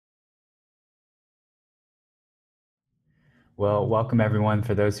Well, welcome everyone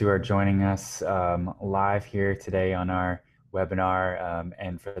for those who are joining us live here today on our webinar,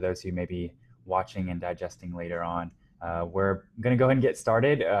 and for those who may be watching and digesting later on. We're going to go ahead and get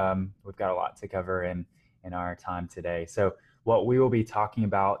started. We've got a lot to cover in our time today. So what we will be talking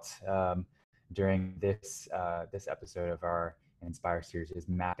about during this episode of our Inspire series is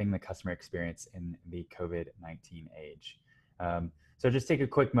mapping the customer experience in the COVID-19 age. So just take a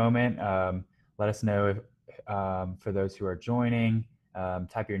quick moment. Let us know if, for those who are joining,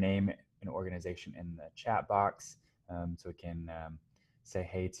 type your name and organization in the chat box so we can say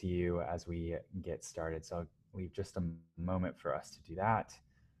hey to you as we get started. So I'll leave just a moment for us to do that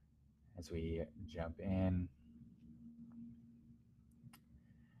as we jump in.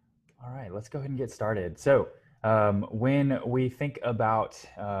 All right, let's go ahead and get started. So when we think about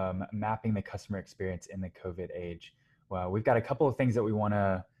mapping the customer experience in the COVID age, well, we've got a couple of things that we want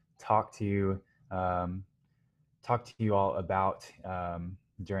to talk to you all about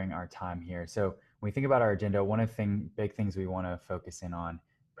during our time here. So when we think about our agenda, one of the big things we want to focus in on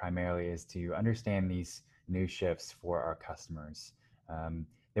primarily is to understand these new shifts for our customers. Then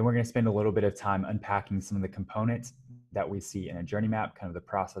we're going to spend a little bit of time unpacking some of the components that we see in a journey map, kind of the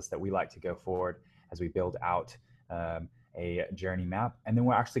process that we like to go forward as we build out a journey map. And then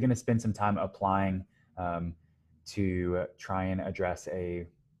we're actually going to spend some time applying to try and address a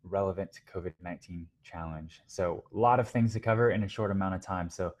relevant COVID-19 challenge. So a lot of things to cover in a short amount of time.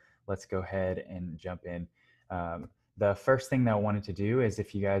 So let's go ahead and jump in. The first thing that I wanted to do is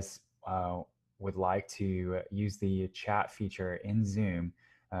if you guys would like to use the chat feature in Zoom,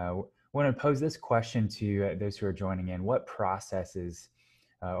 I want to pose this question to those who are joining in. What processes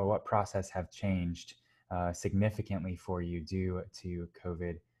or what process have changed significantly for you due to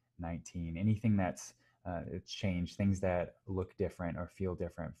COVID-19? Anything that's it's changed, things that look different or feel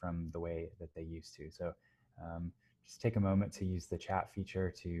different from the way that they used to. So just take a moment to use the chat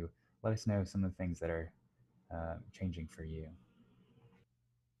feature to let us know some of the things that are changing for you.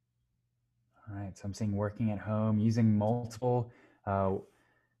 All right, so I'm seeing working at home, using multiple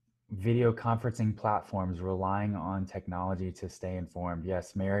video conferencing platforms, relying on technology to stay informed.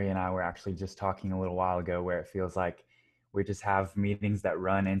 Yes, Mary and I were actually just talking a little while ago where it feels like we just have meetings that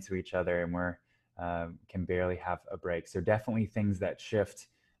run into each other and we're can barely have a break. So definitely things that shift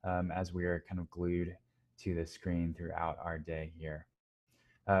as we are kind of glued to the screen throughout our day here.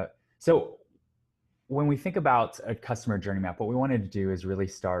 So when we think about a customer journey map, what we wanted to do is really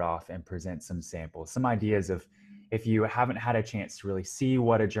start off and present some samples, some ideas of if you haven't had a chance to really see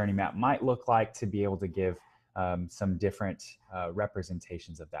what a journey map might look like, to be able to give some different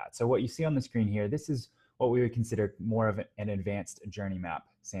representations of that. So what you see on the screen here, this is what we would consider more of an advanced journey map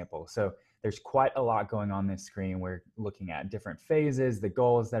sample. So there's quite a lot going on this screen. We're looking at different phases, the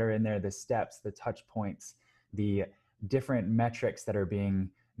goals that are in there, the steps, the touch points, the different metrics that are being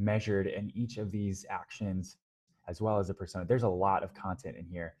measured in each of these actions, as well as the persona. There's a lot of content in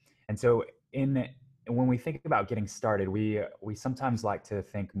here. And so when we think about getting started, we sometimes like to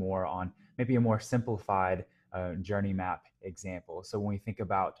think more on maybe a more simplified journey map example. So when we think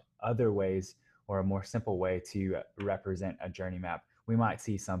about other ways or a more simple way to represent a journey map, we might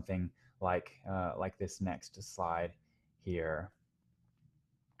see something like this next slide here.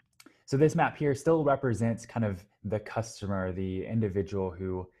 So this map here still represents kind of the customer, the individual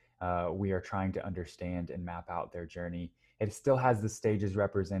who we are trying to understand and map out their journey. It still has the stages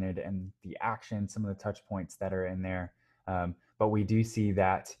represented and the action, some of the touch points that are in there. But we do see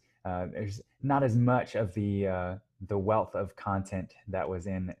that there's not as much of the wealth of content that was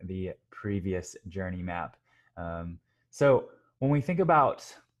in the previous journey map. So when we think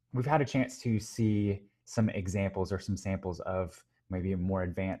about, we've had a chance to see some examples or some samples of maybe a more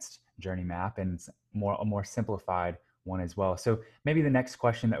advanced journey map and a more simplified one as well. So maybe the next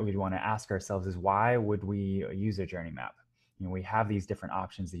question that we'd want to ask ourselves is, why would we use a journey map? You know, we have these different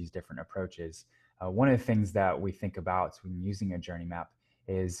options, these different approaches. One of the things that we think about when using a journey map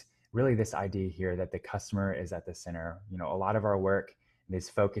is really this idea here that the customer is at the center. You know, a lot of our work is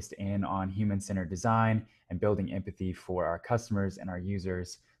focused in on human-centered design and building empathy for our customers and our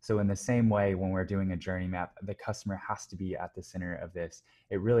users. So in the same way, when we're doing a journey map, the customer has to be at the center of this.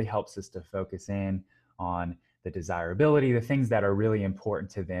 It really helps us to focus in on the desirability, the things that are really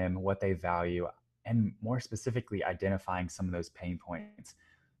important to them, what they value, and more specifically, identifying some of those pain points.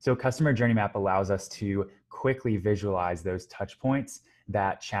 So customer journey map allows us to quickly visualize those touch points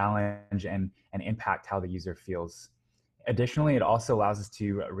that challenge and impact how the user feels. Additionally, it also allows us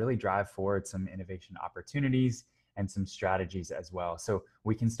to really drive forward some innovation opportunities and some strategies as well. So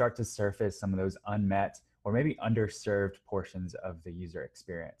we can start to surface some of those unmet or maybe underserved portions of the user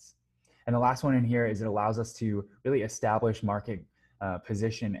experience. And the last one in here is it allows us to really establish market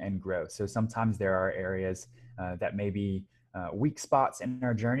position and growth. So sometimes there are areas that may be weak spots in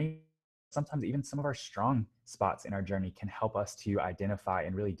our journey. Sometimes even some of our strong spots in our journey can help us to identify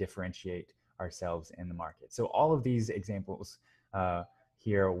and really differentiate ourselves in the market. So all of these examples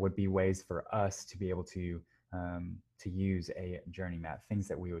here would be ways for us to be able to use a journey map, things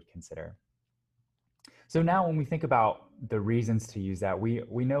that we would consider. So now when we think about the reasons to use that,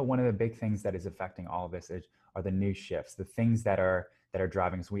 we know one of the big things that is affecting all of this are the new shifts, the things that are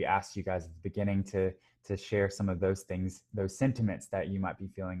driving us. We asked you guys at the beginning to share some of those things, those sentiments that you might be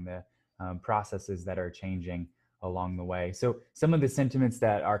feeling, the processes that are changing along the way. So some of the sentiments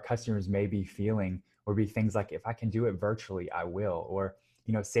that our customers may be feeling would be things like, if I can do it virtually, I will, or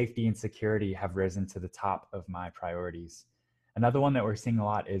safety and security have risen to the top of my priorities. Another one that we're seeing a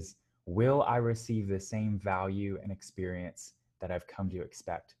lot is, will I receive the same value and experience that I've come to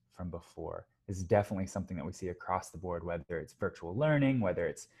expect from before? This is definitely something that we see across the board, whether it's virtual learning, whether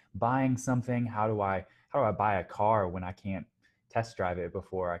it's buying something. How do I buy a car when I can't test drive it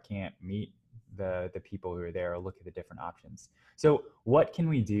before, I can't meet the people who are there or look at the different options? So what can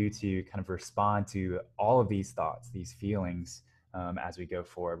we do to kind of respond to all of these thoughts, these feelings as we go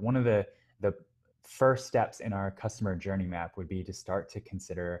forward? One of the first steps in our customer journey map would be to start to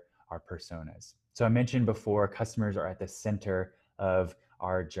consider our personas. So I mentioned before, customers are at the center of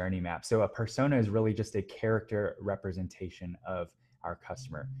our journey map. So a persona is really just a character representation of our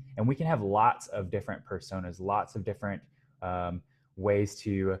customer. And we can have lots of different personas, lots of different ways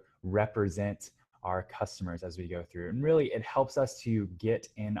to represent our customers as we go through. And really, it helps us to get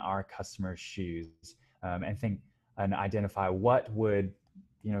in our customers' shoes and think and identify what would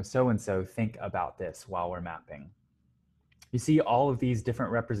so-and-so think about this while we're mapping. You see all of these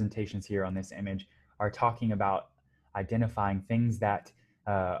different representations here on this image are talking about identifying things that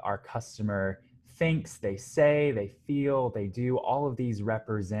our customer thinks, they say, they feel, they do. All of these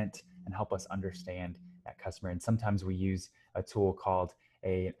represent and help us understand that customer. And sometimes we use a tool called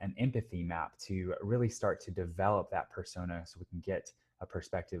an empathy map to really start to develop that persona so we can get a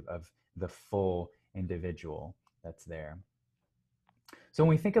perspective of the full individual that's there. So when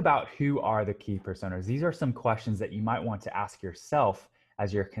we think about who are the key personas, these are some questions that you might want to ask yourself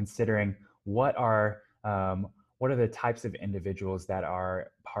as you're considering what are the types of individuals that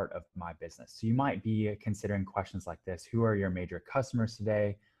are part of my business. So you might be considering questions like this: who are your major customers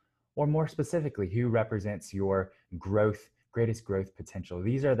today? Or more specifically, who represents your greatest growth potential?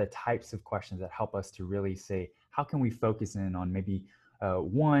 These are the types of questions that help us to really say, how can we focus in on maybe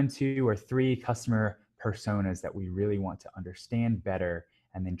 1, 2, or 3 customer personas that we really want to understand better,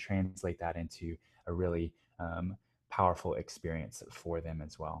 and then translate that into a really powerful experience for them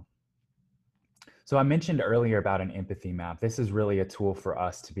as well. So I mentioned earlier about an empathy map. This is really a tool for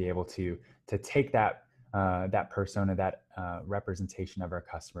us to be able to take that persona, that representation of our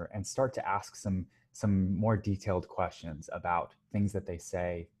customer, and start to ask some more detailed questions about things that they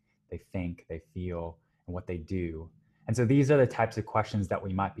say, they think, they feel, and what they do. And so these are the types of questions that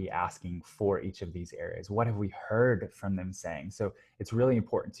we might be asking for each of these areas. What have we heard from them saying? So it's really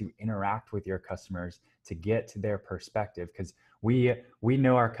important to interact with your customers to get their perspective, because we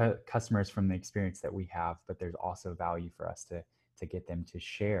know our customers from the experience that we have, but there's also value for us to get them to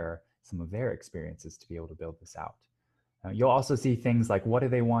share some of their experiences to be able to build this out. You'll also see things like, what do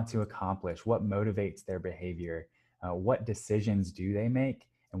they want to accomplish? What motivates their behavior? What decisions do they make?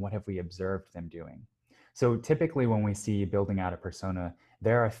 And what have we observed them doing? So typically when we see building out a persona,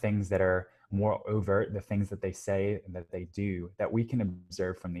 there are things that are more overt, the things that they say and that they do, that we can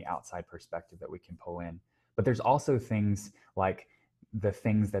observe from the outside perspective that we can pull in. But there's also things like the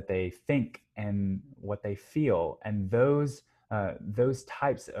things that they think and what they feel. And those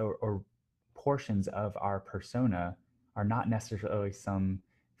types or portions of our persona are not necessarily some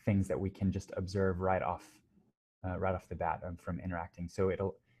things that we can just observe right off the bat from interacting.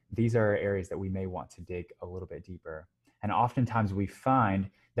 So these are areas that we may want to dig a little bit deeper. And oftentimes we find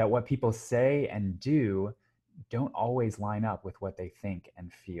that what people say and do don't always line up with what they think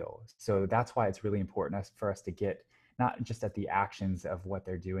and feel. So that's why it's really important for us to get not just at the actions of what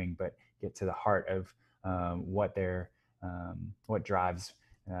they're doing, but get to the heart of what drives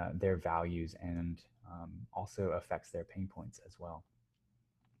their values and also affects their pain points as well.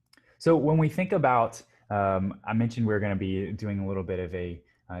 So when we think about, I mentioned we're going to be doing a little bit of a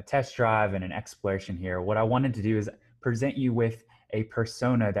test drive and an exploration here. What I wanted to do is present you with a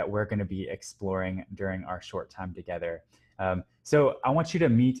persona that we're going to be exploring during our short time together. So I want you to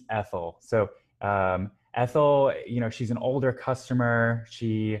meet Ethel. So Ethel, she's an older customer.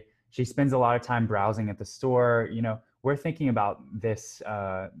 She spends a lot of time browsing at the store. We're thinking about this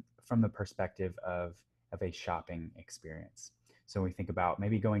from the perspective of a shopping experience. So we think about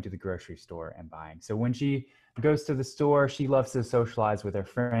maybe going to the grocery store and buying. So when she goes to the store, she loves to socialize with her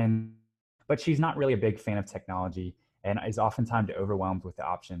friends, but she's not really a big fan of technology and is oftentimes overwhelmed with the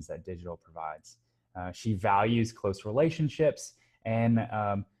options that digital provides. She values close relationships and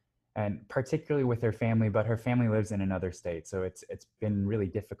particularly with her family, but her family lives in another state. So it's been really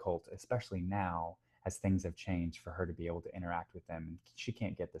difficult, especially now as things have changed, for her to be able to interact with them. She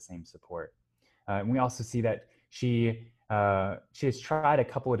can't get the same support. And we also see that she has tried a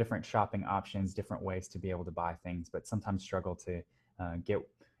couple of different shopping options, different ways to be able to buy things, but sometimes struggle to get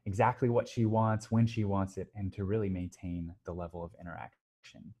exactly what she wants, when she wants it, and to really maintain the level of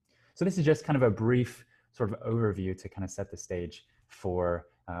interaction. So this is just kind of a brief sort of overview to kind of set the stage for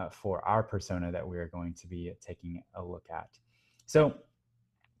our persona that we are going to be taking a look at. So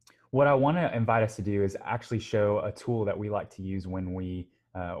what I want to invite us to do is actually show a tool that we like to use when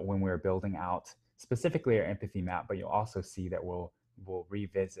we're building out specifically our empathy map, but you'll also see that we'll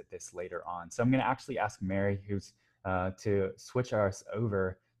revisit this later on. So I'm going to actually ask Mary, who's to switch us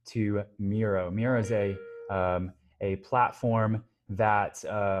over to Miro. Miro is a platform that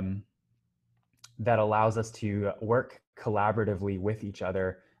that allows us to work collaboratively with each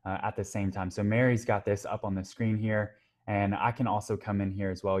other at the same time. So Mary's got this up on the screen here, and I can also come in here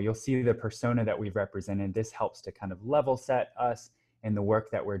as well. You'll see the persona that we've represented. This helps to kind of level set us in the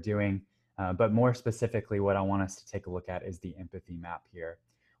work that we're doing. But more specifically, what I want us to take a look at is the empathy map here.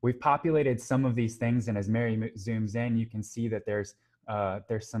 We've populated some of these things, and as Mary zooms in, you can see that there's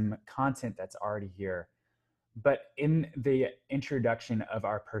some content that's already here. But in the introduction of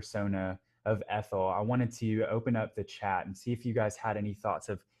our persona of Ethel, I wanted to open up the chat and see if you guys had any thoughts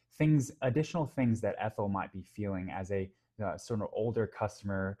of additional things that Ethel might be feeling as a sort of older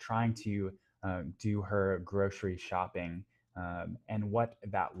customer trying to do her grocery shopping, and what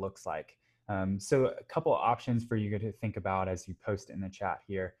that looks like. So a couple of options for you to think about as you post in the chat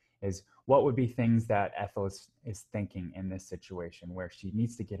here is, what would be things that Ethel is thinking in this situation where she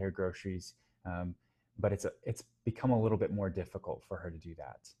needs to get her groceries, but it's become a little bit more difficult for her to do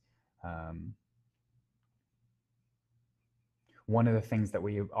that. One of the things that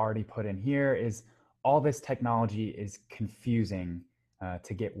we've already put in here is all this technology is confusing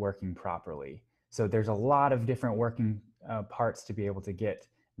to get working properly. So there's a lot of different working parts to be able to get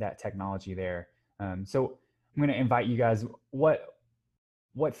that technology there. So I'm going to invite you guys,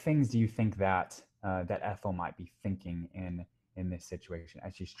 what things do you think that Ethel might be thinking in this situation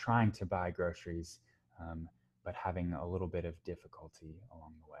as she's trying to buy groceries, but having a little bit of difficulty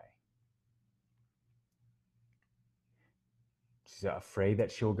along the way? She's afraid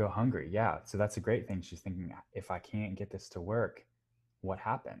that she'll go hungry. Yeah, so that's a great thing. She's thinking, if I can't get this to work, what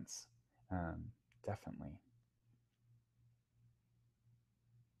happens? Definitely.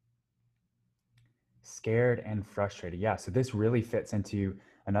 Scared and frustrated. Yeah, so this really fits into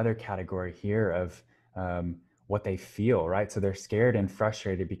another category here of what they feel, right? So they're scared and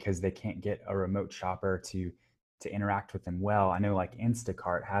frustrated because they can't get a remote shopper to interact with them well. I know like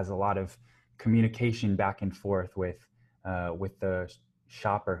Instacart has a lot of communication back and forth with the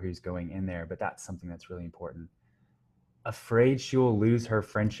shopper who's going in there, but that's something that's really important. Afraid she will lose her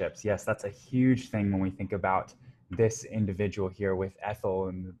friendships. Yes, that's a huge thing when we think about this individual here with Ethel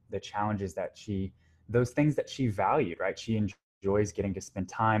and the challenges that those things that she valued, right? She enjoys getting to spend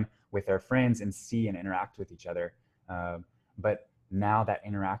time with her friends and see and interact with each other. But now that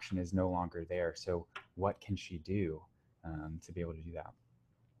interaction is no longer there. So what can she do to be able to do that?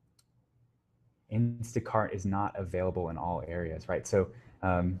 Instacart is not available in all areas, right? So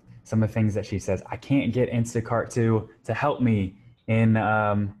some of the things that she says, I can't get Instacart to help me in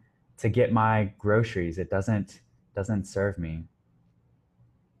to get my groceries. It doesn't serve me.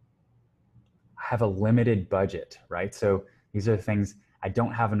 I have a limited budget, right? So these are things, I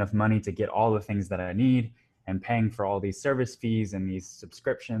don't have enough money to get all the things that I need, and paying for all these service fees and these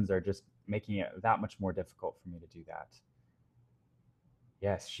subscriptions are just making it that much more difficult for me to do that.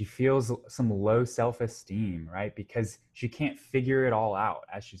 Yes, she feels some low self-esteem, right? Because she can't figure it all out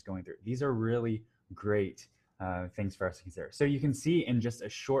as she's going through. These are really great things for us to consider. So you can see in just a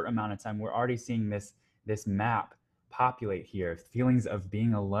short amount of time, we're already seeing this map populate here, feelings of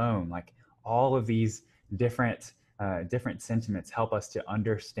being alone, like all of these different sentiments help us to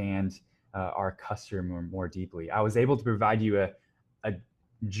understand our customer more deeply. I was able to provide you a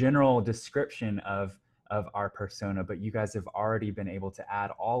general description of our persona, but you guys have already been able to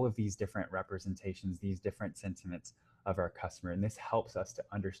add all of these different representations, these different sentiments of our customer. And this helps us to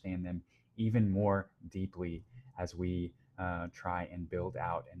understand them even more deeply as we try and build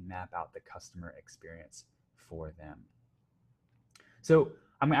out and map out the customer experience for them. So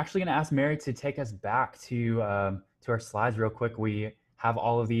I'm actually going to ask Mary to take us back to our slides real quick. We have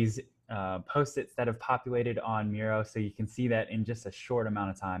all of these post-its that have populated on Miro, so you can see that in just a short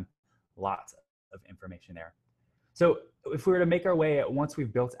amount of time, lots of information there. So if we were to make our way, once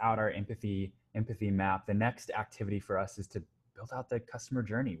we've built out our empathy map, the next activity for us is to build out the customer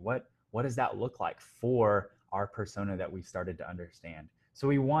journey. What does that look like for our persona that we've started to understand? So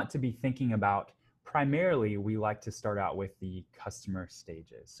we want to be thinking about, primarily, we like to start out with the customer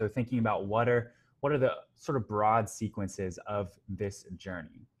stages. So thinking about what are the sort of broad sequences of this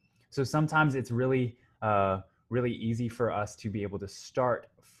journey. So sometimes it's really easy for us to be able to start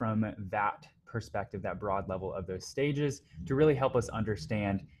from that perspective, that broad level of those stages, to really help us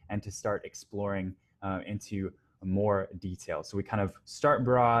understand and to start exploring into more detail. So we kind of start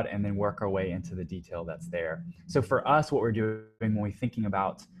broad and then work our way into the detail that's there. So for us, what we're doing when we're thinking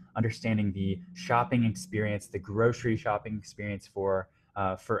about understanding the shopping experience, the grocery shopping experience for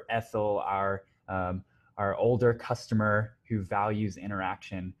Ethel, our older customer who values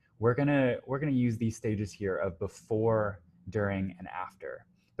interaction, we're gonna use these stages here of before, during, and after.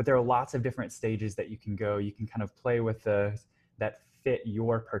 But there are lots of different stages that you can go. You can kind of play with those that fit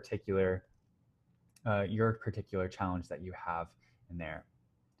your particular challenge that you have in there.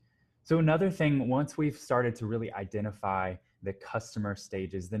 So another thing, once we've started to really identify the customer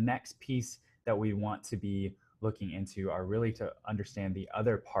stages, the next piece that we want to be looking into are really to understand the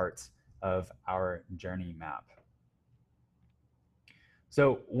other parts of our journey map.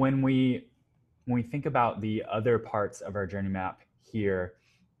 So when we think about the other parts of our journey map here,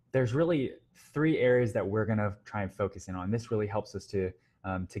 there's really 3 areas that we're going to try and focus in on. This really helps us to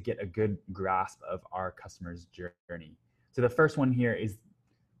get a good grasp of our customer's journey. So the first one here is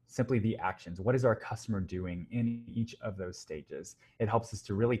simply the actions. What is our customer doing in each of those stages? It helps us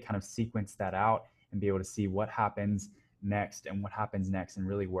to really kind of sequence that out and be able to see what happens next and what happens next, and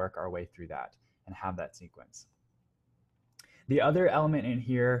really work our way through that and have that sequence. The other element in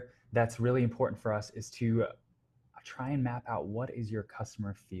here that's really important for us is to try and map out what is your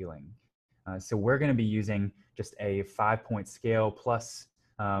customer feeling. So we're going to be using just a 5-point scale plus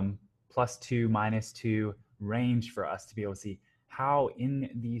 +2, -2 range for us to be able to see how in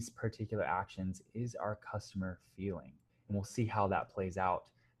these particular actions is our customer feeling. And we'll see how that plays out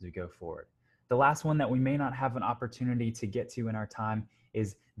as we go forward. The last one that we may not have an opportunity to get to in our time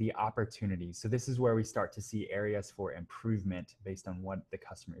is the opportunities. So this is where we start to see areas for improvement based on what the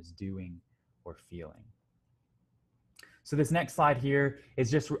customer is doing or feeling. So this next slide here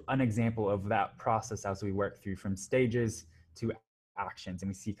is just an example of that process as we work through from stages to actions, and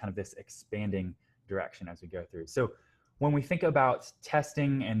we see kind of this expanding direction as we go through. So when we think about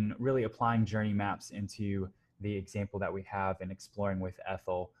testing and really applying journey maps into the example that we have and exploring with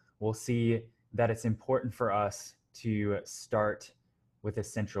Ethel, we'll see that it's important for us to start with a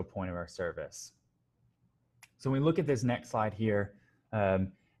central point of our service. So when we look at this next slide here,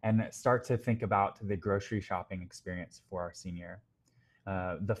 and start to think about the grocery shopping experience for our senior.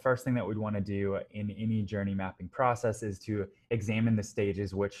 The first thing that we'd want to do in any journey mapping process is to examine the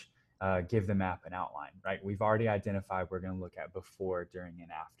stages which give the map an outline, right? We've already identified we're going to look at before, during,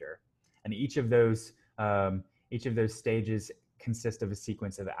 and after. And each of those stages consist of a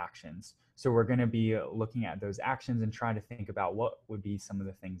sequence of actions. So we're going to be looking at those actions and trying to think about what would be some of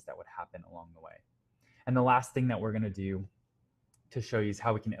the things that would happen along the way. And the last thing that we're going to do to show you is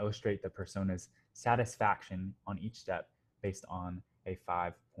how we can illustrate the persona's satisfaction on each step based on a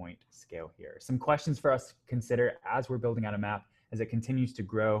 5-point scale here. Some questions for us to consider as we're building out a map as it continues to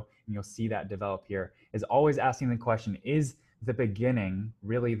grow, and you'll see that develop here, is always asking the question, is the beginning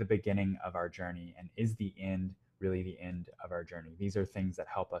really the beginning of our journey, and is the end really the end of our journey? These are things that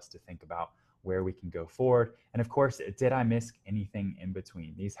help us to think about where we can go forward. And of course, did I miss anything in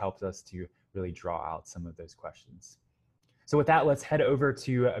between? These help us to really draw out some of those questions. So with that, let's head over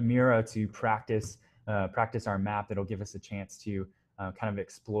to Mira to practice our map. That'll give us a chance to kind of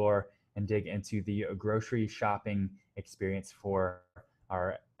explore and dig into the grocery shopping experience for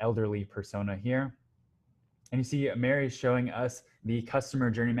our elderly persona here. And you see Mary is showing us the customer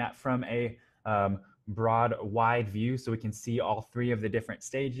journey map from a broad, wide view, so we can see all 3 of the different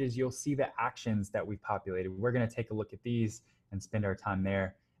stages. You'll see the actions that we've populated. We're going to take a look at these and spend our time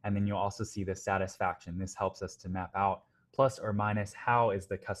there. And then you'll also see the satisfaction. This helps us to map out plus or minus how is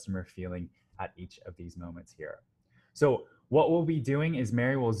the customer feeling at each of these moments here. So what we'll be doing is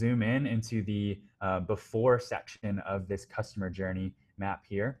Mary will zoom in into the before section of this customer journey map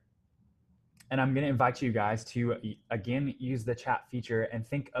here. And I'm going to invite you guys to, again, use the chat feature and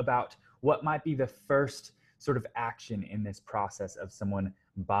think about what might be the first sort of action in this process of someone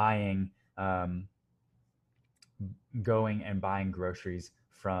buying, going and buying groceries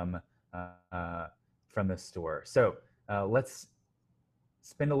from the store. So let's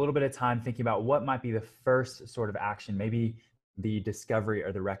spend a little bit of time thinking about what might be the first sort of action, maybe the discovery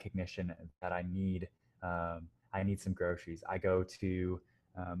or the recognition that I need. I need some groceries. I go to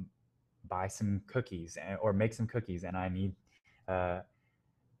buy some cookies or make some cookies, and uh,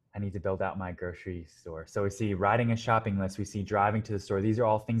 I need to build out my grocery store. So we see writing a shopping list, we see driving to the store. These are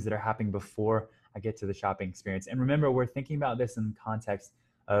all things that are happening before I get to the shopping experience. And remember, we're thinking about this in the context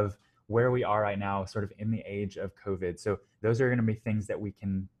of where we are right now, sort of in the age of COVID. So those are going to be things that we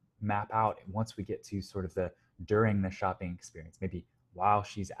can map out once we get to sort of the during the shopping experience, maybe while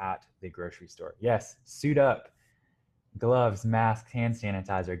she's at the grocery store. Yes, suit up, gloves, mask, hand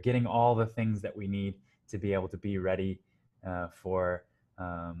sanitizer, getting all the things that we need to be able to be ready uh, for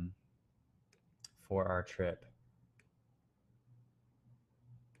um, for our trip.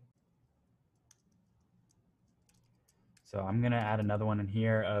 So I'm gonna add another one in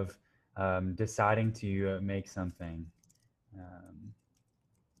here of deciding to make something. Um,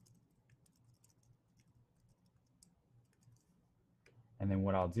 and then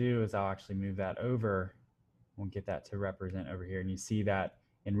what I'll do is I'll actually move that over. We'll get that to represent over here. And you see that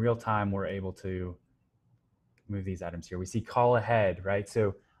in real time, we're able to move these items here. We see call ahead, right?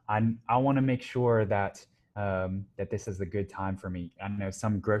 So I want to make sure that that this is a good time for me. I know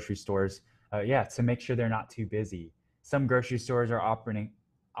some grocery stores, yeah, to make sure they're not too busy. Some grocery stores are offering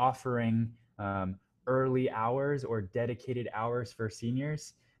early hours or dedicated hours for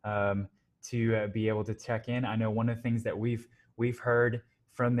seniors to be able to check in. I know one of the things that we've heard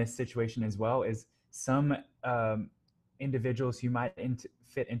from this situation as well is some individuals who might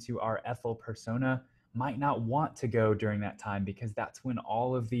fit into our Ethel persona might not want to go during that time because that's when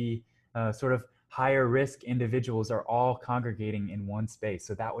all of the sort of higher risk individuals are all congregating in one space.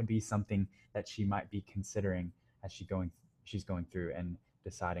 So that would be something that she might be considering as she's going through and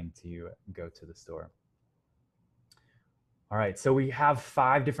deciding to go to the store. All right, so we have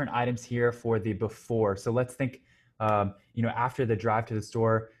 5 different items here for the before. So let's think, after the drive to the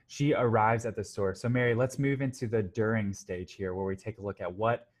store, she arrives at the store. So Mary, let's move into the during stage here, where we take a look at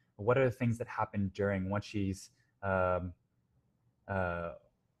what are the things that happen during once she is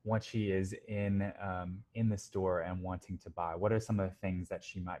in the store and wanting to buy. What are some of the things that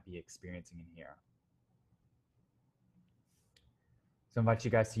she might be experiencing in here? So I invite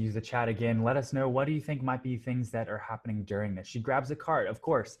you guys to use the chat again. Let us know, what do you think might be things that are happening during this? She grabs a cart, of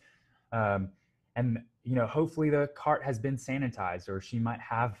course. And hopefully the cart has been sanitized, or she might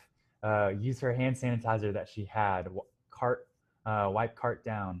have used her hand sanitizer that she had. Wipe cart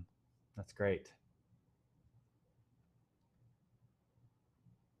down. That's great.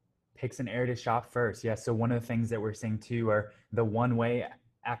 Picks an area to shop first. Yes. So one of the things that we're seeing too are the one-way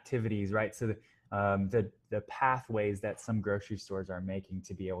activities, right? So the pathways that some grocery stores are making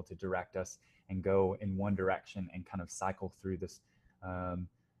to be able to direct us and go in one direction and kind of cycle through this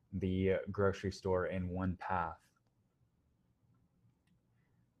the grocery store in one path.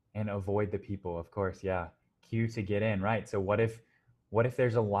 And avoid the people, of course. Yeah. Queue to get in, right? So what if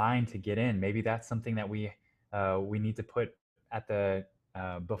there's a line to get in? Maybe that's something that we need to put at the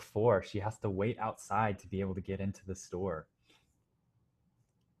before. She has to wait outside to be able to get into the store.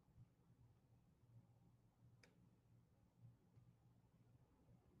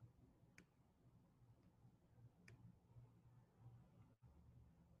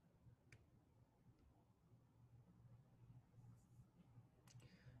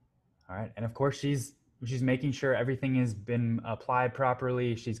 All right, and of course she's making sure everything has been applied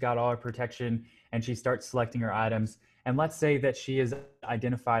properly. She's got all her protection, and she starts selecting her items. And let's say that she has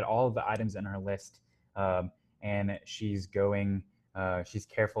identified all of the items in her list, and she's going. She's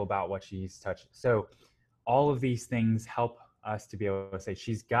careful about what she's touched. So all of these things help us to be able to say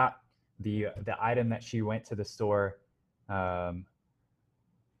she's got the item that she went to the store to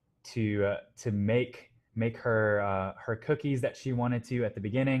make her cookies that she wanted to at the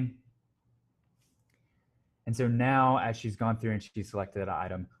beginning. And so now, as she's gone through and she's selected an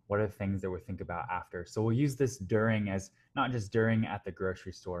item, what are the things that we'll think about after? So we'll use this during as not just during at the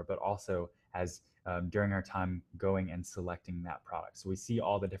grocery store, but also as during our time going and selecting that product. So we see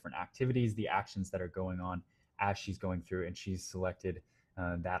all the different activities, the actions that are going on as she's going through and she's selected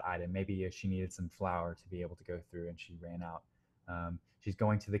that item. Maybe she needed some flour to be able to go through and she ran out. She's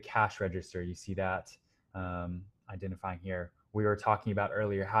going to the cash register. You see that identifying here. We were talking about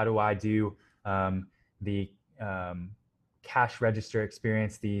earlier, how do I do the cash register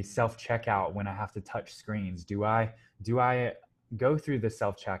experience, the self-checkout when I have to touch screens? Do I go through the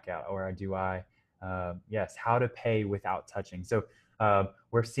self-checkout, or do I, yes, how to pay without touching? So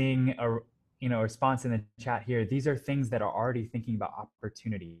we're seeing response in the chat here. These are things that are already thinking about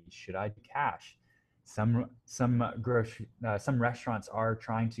opportunities. Should I do cash? Some restaurants are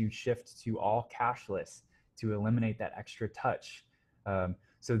trying to shift to all cashless to eliminate that extra touch.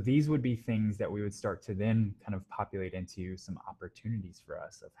 So these would be things that we would start to then kind of populate into some opportunities for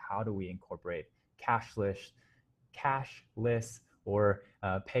us of how do we incorporate cashless or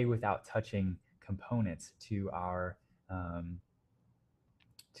pay without touching components um,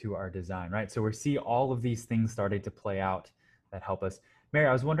 to our design, right? So we see all of these things starting to play out that help us. Mary,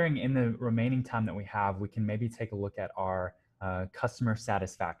 I was wondering in the remaining time that we have, we can maybe take a look at our customer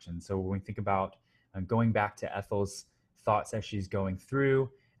satisfaction. So when we think about going back to Ethel's thoughts as she's going through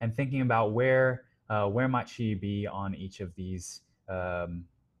and thinking about where might she be on each of these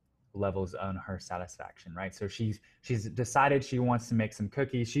levels on her satisfaction, right? So she's decided she wants to make some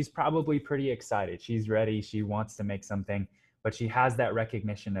cookies. She's probably pretty excited. She's ready. She wants to make something, but she has that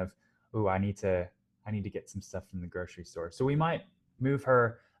recognition of, oh, I need to get some stuff from the grocery store. So we might move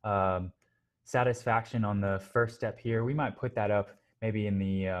her satisfaction on the first step here. We might put that up maybe in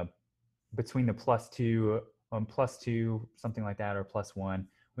the between the +2, something like that, or +1.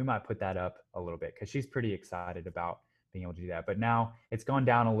 We might put that up a little bit because she's pretty excited about being able to do that. But now it's gone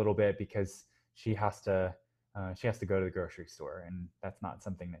down a little bit because she has to go to the grocery store, and that's not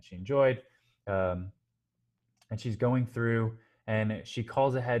something that she enjoyed. And she's going through, and she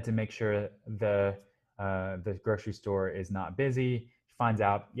calls ahead to make sure the grocery store is not busy. She finds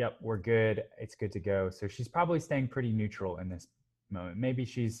out, yep, we're good. It's good to go. So she's probably staying pretty neutral in this moment. Maybe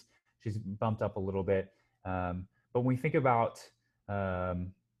she's bumped up a little bit. But when we think about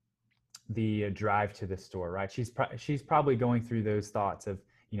the drive to the store, right? She's probably going through those thoughts of,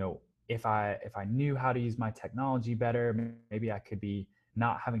 if I knew how to use my technology better, maybe I could be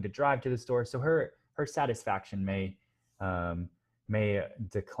not having to drive to the store. So her satisfaction may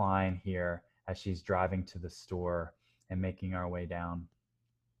decline here as she's driving to the store and making our way down.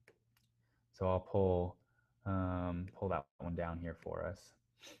 So I'll pull that one down here for us.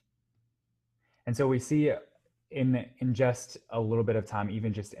 And so we see in just a little bit of time,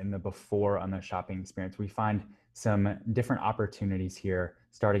 even just in the before on the shopping experience, we find some different opportunities here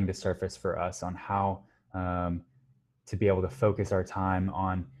starting to surface for us on how to be able to focus our time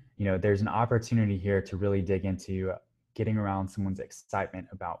on, there's an opportunity here to really dig into getting around someone's excitement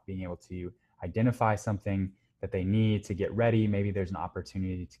about being able to identify something that they need to get ready. Maybe there's an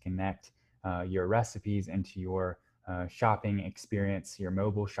opportunity to connect your recipes into your shopping experience, your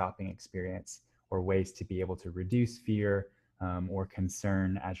mobile shopping experience, or ways to be able to reduce fear or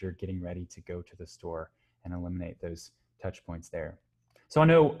concern as you're getting ready to go to the store and eliminate those touch points there. So I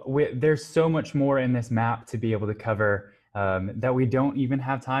know there's so much more in this map to be able to cover that we don't even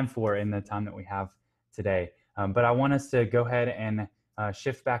have time for in the time that we have today. But I want us to go ahead and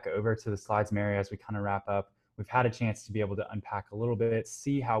shift back over to the slides, Mary, as we kind of wrap up. We've had a chance to be able to unpack a little bit,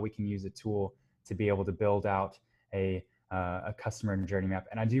 see how we can use a tool to be able to build out a customer journey map.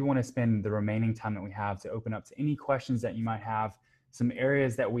 And I do want to spend the remaining time that we have to open up to any questions that you might have, some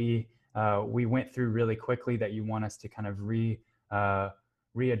areas that we went through really quickly that you want us to kind of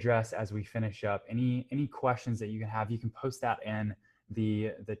readdress as we finish up. Any questions that you can have, you can post that in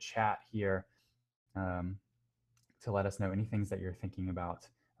the chat here to let us know any things that you're thinking about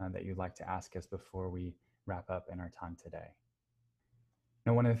that you'd like to ask us before we wrap up in our time today.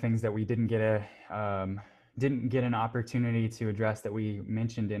 Now, one of the things that we didn't get an opportunity to address that we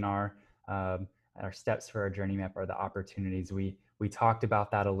mentioned in our steps for our journey map are the opportunities. We talked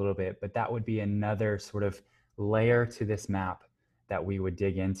about that a little bit, but that would be another sort of layer to this map that we would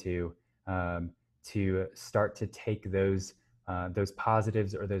dig into to start to take those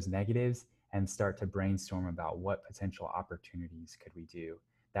positives or those negatives and start to brainstorm about what potential opportunities could we do.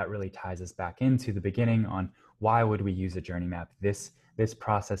 That really ties us back into the beginning on why would we use a journey map. This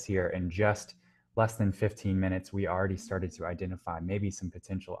process here, in just less than 15 minutes, we already started to identify maybe some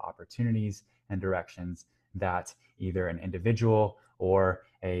potential opportunities and directions that either an individual or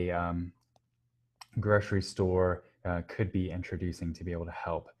a grocery store could be introducing to be able to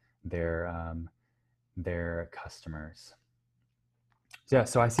help their customers. Yeah,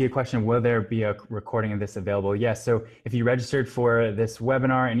 so I see a question, will there be a recording of this available? Yes, so if you registered for this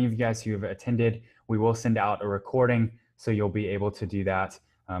webinar, any of you guys who have attended, we will send out a recording, so you'll be able to do that.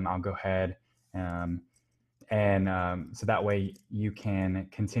 I'll go ahead so that way you can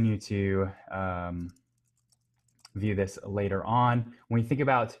continue to view this later on. When you think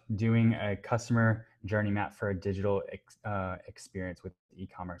about doing a customer journey map for a digital experience with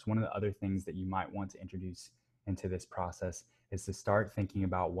e-commerce, one of the other things that you might want to introduce into this process is to start thinking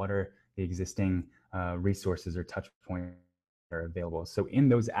about what are the existing resources or touch points are available. So in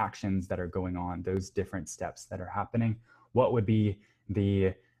those actions that are going on, those different steps that are happening, what would be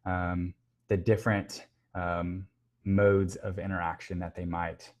the different modes of interaction that they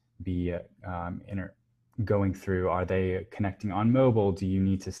might be going through? Are they connecting on mobile? Do you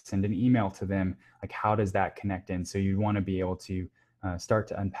need to send an email to them? Like, how does that connect in? So you want to be able to start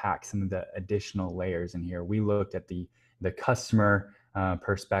to unpack some of the additional layers in here. We looked at the customer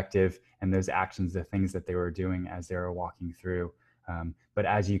perspective and those actions, the things that they were doing as they were walking through. But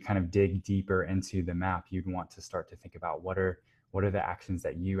as you kind of dig deeper into the map, you'd want to start to think about what are the actions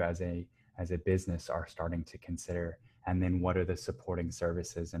that you as a business are starting to consider, and then what are the supporting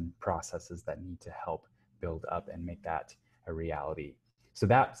services and processes that need to help build up and make that a reality. So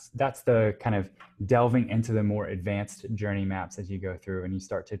that's the kind of delving into the more advanced journey maps as you go through, and you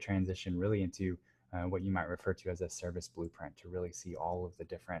start to transition really into what you might refer to as a service blueprint, to really see all of the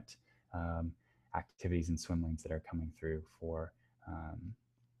different activities and swim lanes that are coming through for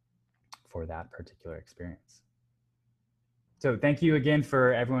that particular experience. So thank you again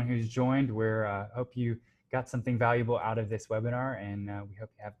for everyone who's joined. We're hope you got something valuable out of this webinar, and we hope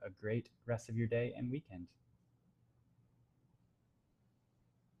you have a great rest of your day and weekend.